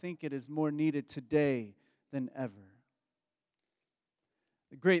why I think it is more needed today than ever?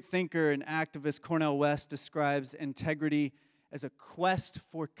 The great thinker and activist Cornel West describes integrity as a quest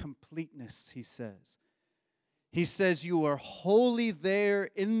for completeness, he says. He says you are wholly there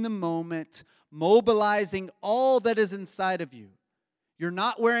in the moment, mobilizing all that is inside of you. You're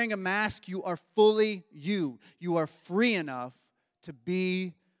not wearing a mask, you are fully you. You are free enough to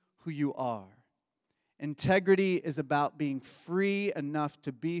be who you are. Integrity is about being free enough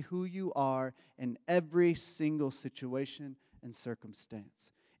to be who you are in every single situation and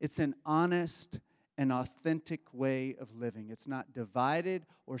circumstance. It's an honest and authentic way of living. It's not divided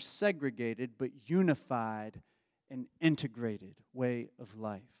or segregated, but unified and integrated way of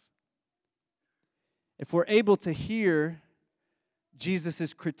life. If we're able to hear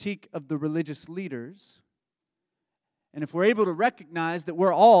Jesus' critique of the religious leaders, and if we're able to recognize that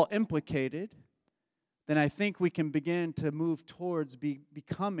we're all implicated, then I think we can begin to move towards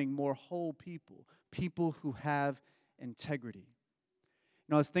becoming more whole people, people who have integrity.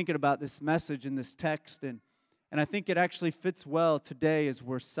 You know, I was thinking about this message in this text, and I think it actually fits well today as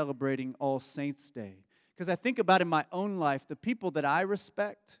we're celebrating All Saints' Day. Because I think about in my own life, the people that I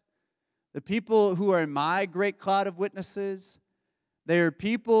respect, the people who are in my great cloud of witnesses, they are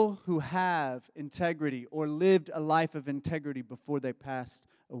people who have integrity or lived a life of integrity before they passed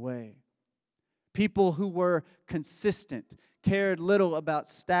away. People who were consistent, cared little about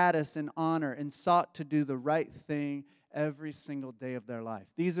status and honor, and sought to do the right thing every single day of their life.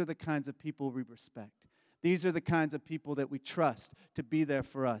 These are the kinds of people we respect. These are the kinds of people that we trust to be there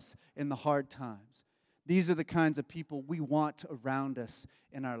for us in the hard times. These are the kinds of people we want around us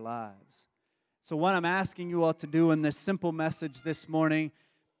in our lives. So what I'm asking you all to do in this simple message this morning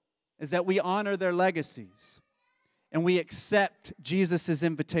is that we honor their legacies and we accept Jesus'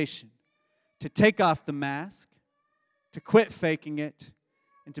 invitation to take off the mask, to quit faking it,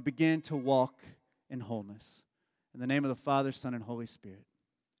 and to begin to walk in wholeness. In the name of the Father, Son, and Holy Spirit,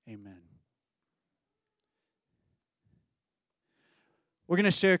 amen. We're going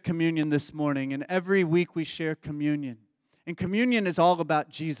to share communion this morning, and every week we share communion. And communion is all about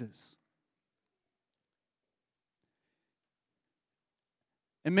Jesus.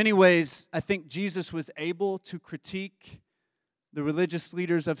 In many ways, I think Jesus was able to critique the religious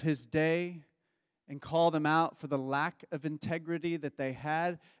leaders of his day and call them out for the lack of integrity that they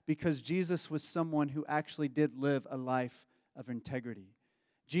had, because Jesus was someone who actually did live a life of integrity.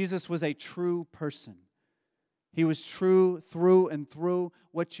 Jesus was a true person. He was true through and through.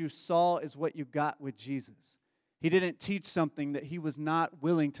 What you saw is what you got with Jesus. He didn't teach something that he was not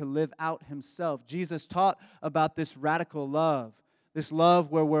willing to live out himself. Jesus taught about this radical love, this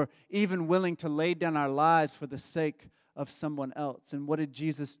love where we're even willing to lay down our lives for the sake of someone else. And what did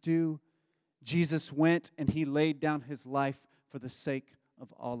Jesus do? Jesus went and he laid down his life for the sake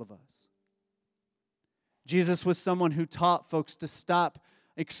of all of us. Jesus was someone who taught folks to stop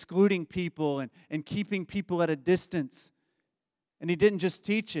excluding people and keeping people at a distance. And he didn't just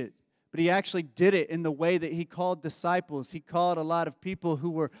teach it, but he actually did it in the way that he called disciples. He called a lot of people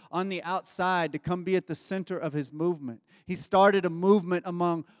who were on the outside to come be at the center of his movement. He started a movement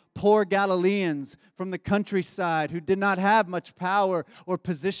among poor Galileans from the countryside who did not have much power or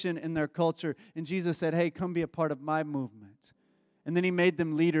position in their culture. And Jesus said, hey, come be a part of my movement. And then he made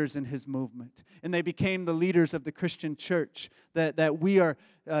them leaders in his movement. And they became the leaders of the Christian church that we are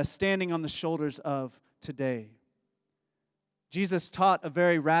standing on the shoulders of today. Jesus taught a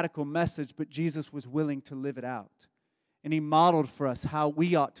very radical message, but Jesus was willing to live it out. And he modeled for us how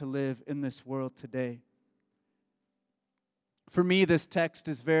we ought to live in this world today. For me, this text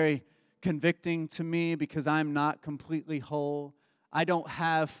is very convicting to me because I'm not completely whole. I don't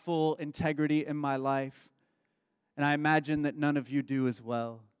have full integrity in my life. And I imagine that none of you do as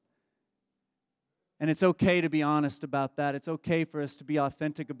well. And it's okay to be honest about that. It's okay for us to be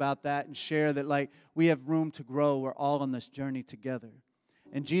authentic about that and share that, we have room to grow. We're all on this journey together.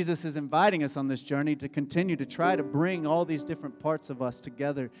 And Jesus is inviting us on this journey to continue to try to bring all these different parts of us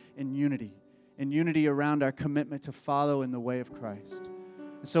together in unity around our commitment to follow in the way of Christ.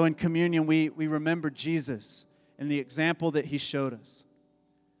 And so in communion, we remember Jesus and the example that he showed us.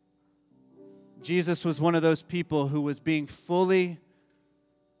 Jesus was one of those people who was being fully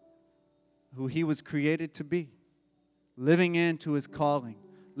who he was created to be, living into his calling,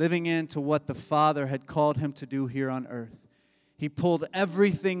 living into what the Father had called him to do here on earth. He pulled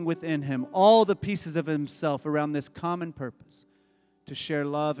everything within him, all the pieces of himself around this common purpose to share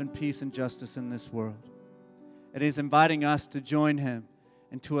love and peace and justice in this world. And he's inviting us to join him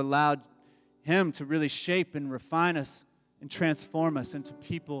and to allow him to really shape and refine us and transform us into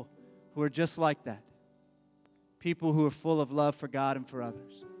people who are just like that. People who are full of love for God and for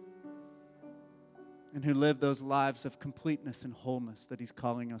others. And who live those lives of completeness and wholeness that he's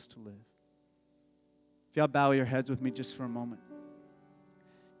calling us to live. If y'all bow your heads with me just for a moment.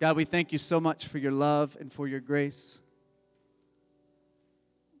 God, we thank you so much for your love and for your grace.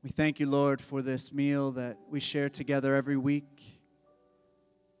 We thank you, Lord, for this meal that we share together every week.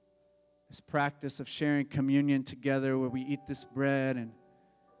 This practice of sharing communion together where we eat this bread and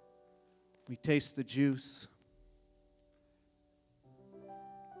we taste the juice.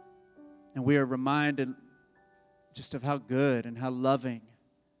 And we are reminded just of how good and how loving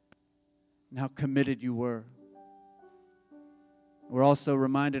and how committed you were. We're also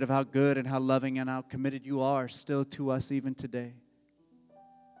reminded of how good and how loving and how committed you are still to us even today.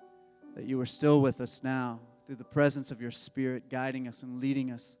 That you are still with us now through the presence of your Spirit, guiding us and leading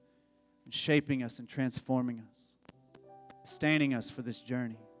us and shaping us and transforming us, sustaining us for this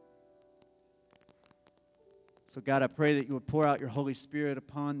journey. So God, I pray that you would pour out your Holy Spirit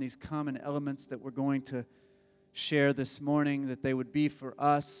upon these common elements that we're going to share this morning, that they would be for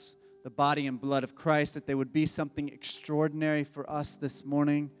us the body and blood of Christ, that they would be something extraordinary for us this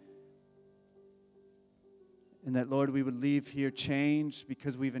morning. And that, Lord, we would leave here changed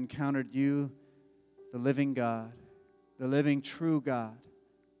because we've encountered you, the living God, the living true God.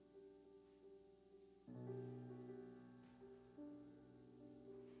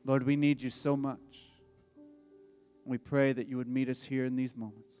 Lord, we need you so much. We pray that you would meet us here in these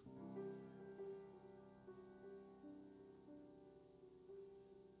moments.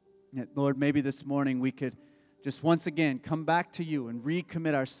 Yet, Lord, maybe this morning we could just once again come back to you and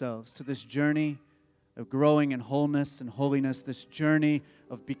recommit ourselves to this journey of growing in wholeness and holiness, this journey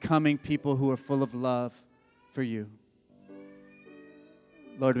of becoming people who are full of love for you.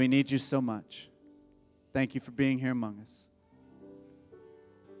 Lord, we need you so much. Thank you for being here among us.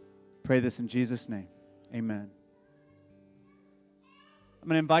 Pray this in Jesus' name. Amen. I'm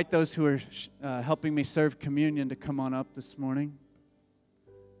going to invite those who are helping me serve communion to come on up this morning.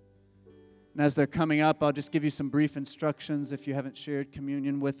 And as they're coming up, I'll just give you some brief instructions if you haven't shared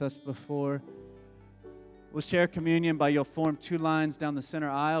communion with us before. We'll share communion by you'll form two lines down the center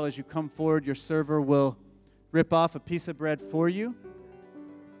aisle. As you come forward, your server will rip off a piece of bread for you.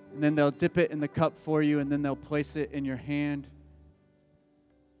 And then they'll dip it in the cup for you, and then they'll place it in your hand.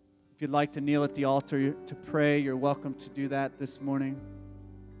 If you'd like to kneel at the altar to pray, you're welcome to do that this morning.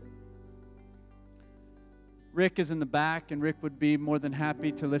 Rick is in the back, and Rick would be more than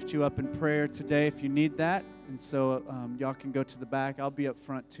happy to lift you up in prayer today if you need that. And so y'all can go to the back. I'll be up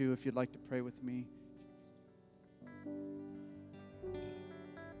front too if you'd like to pray with me.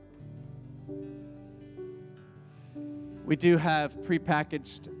 We do have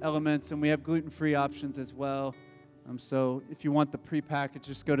prepackaged elements, and we have gluten-free options as well. So if you want the prepackaged,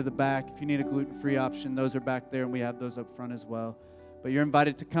 just go to the back. If you need a gluten-free option, those are back there, and we have those up front as well. But you're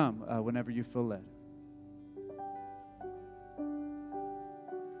invited to come whenever you feel led.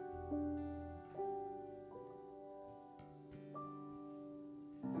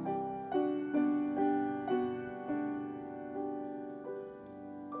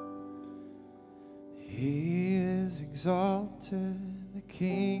 He is exalted, the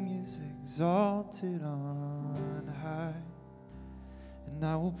King is exalted on high, and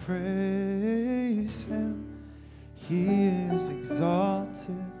I will praise him. He is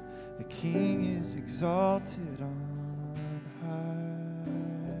exalted, the King is exalted on high,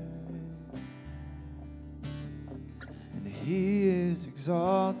 and he is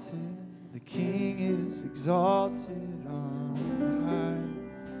exalted, the King is exalted on high.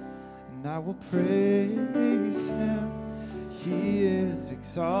 And I will praise him. He is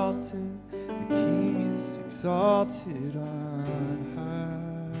exalted. The King is exalted on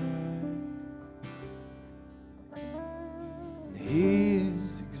high. And he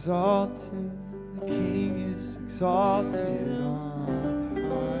is exalted. The King is exalted on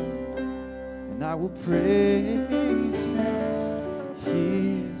high. And I will praise him.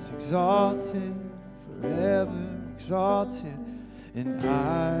 He is exalted, forever exalted. And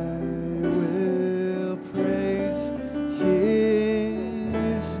I will praise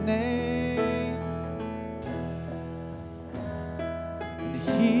his name. And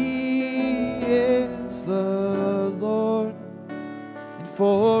he is the Lord, and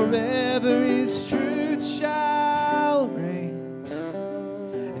forever his truth shall reign.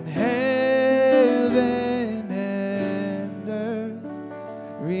 And heaven and earth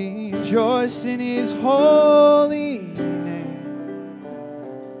rejoice in His holy name.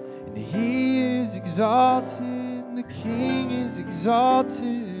 And He is exalted, the King is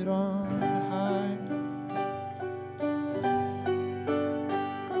exalted on high.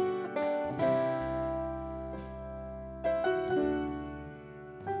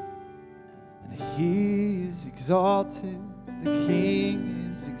 And He is exalted, the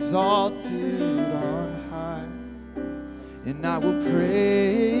King is exalted on high. And I will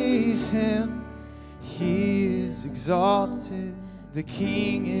praise Him. He is exalted, the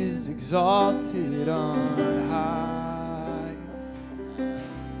King is exalted on high.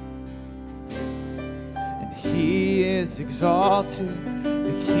 And He is exalted,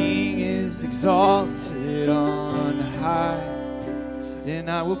 the King is exalted on high. And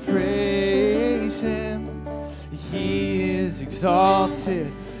I will praise Him. He is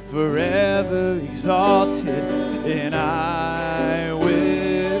exalted, forever exalted, and I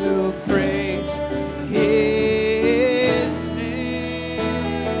will praise His name.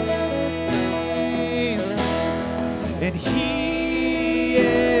 And He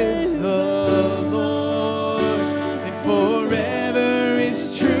is the Lord, and forever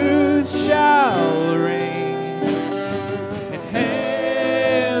His truth shall reign. And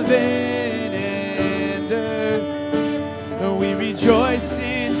heaven and earth, we rejoice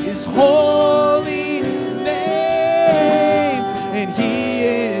in His holy name. And He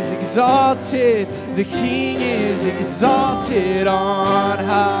is exalted, the King is exalted on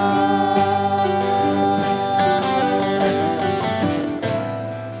high.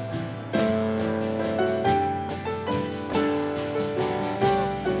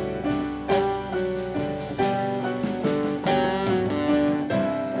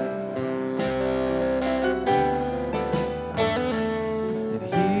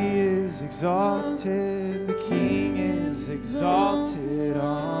 Exalted, the King is exalted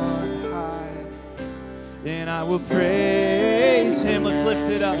on high. And I will praise Him. Let's lift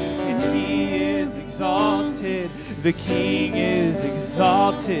it up. And He is exalted, the King is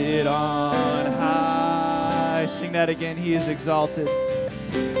exalted on high. Sing that again. He is exalted.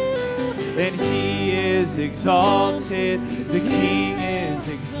 And He is exalted, the King is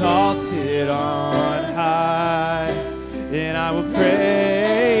exalted on high. And I will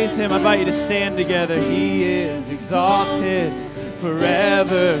praise Him. I invite you to stand together. He is exalted,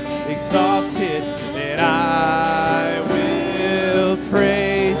 forever exalted, and I will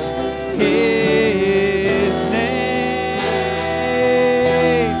praise His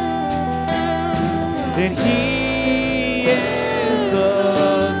name. And He is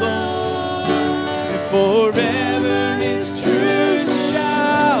the Lord, and forever His truth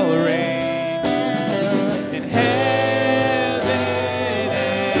shall reign.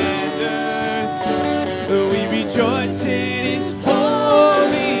 Rejoice in His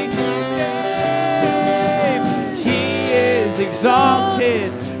holy name. He is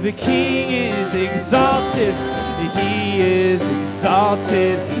exalted, the King is exalted. He is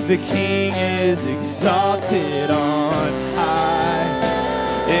exalted, the King is exalted on high.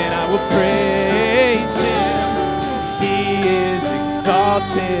 And I will praise Him. He is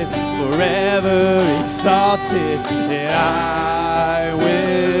exalted, forever exalted. And I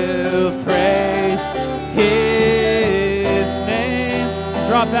will praise His name.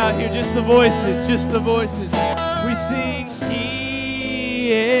 Drop out here, just the voices, just the voices. We sing,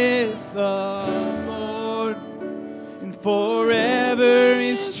 He is the Lord, and forever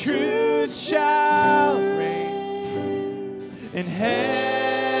His truth shall reign. And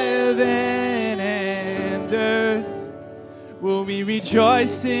heaven and earth will we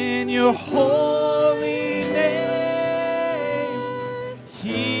rejoice in Your holy name.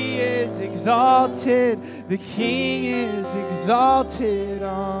 He is exalted, the King is exalted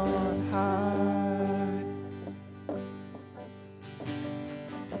on high.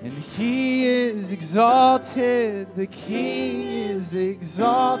 And He is exalted, the King is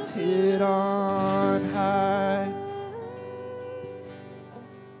exalted on high.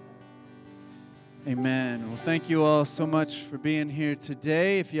 Amen. Well, thank you all so much for being here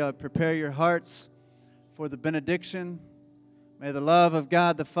today. If you prepare your hearts for the benediction, may the love of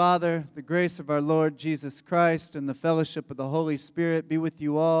God the Father, the grace of our Lord Jesus Christ, and the fellowship of the Holy Spirit be with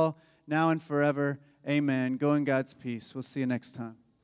you all now and forever. Amen. Go in God's peace. We'll see you next time.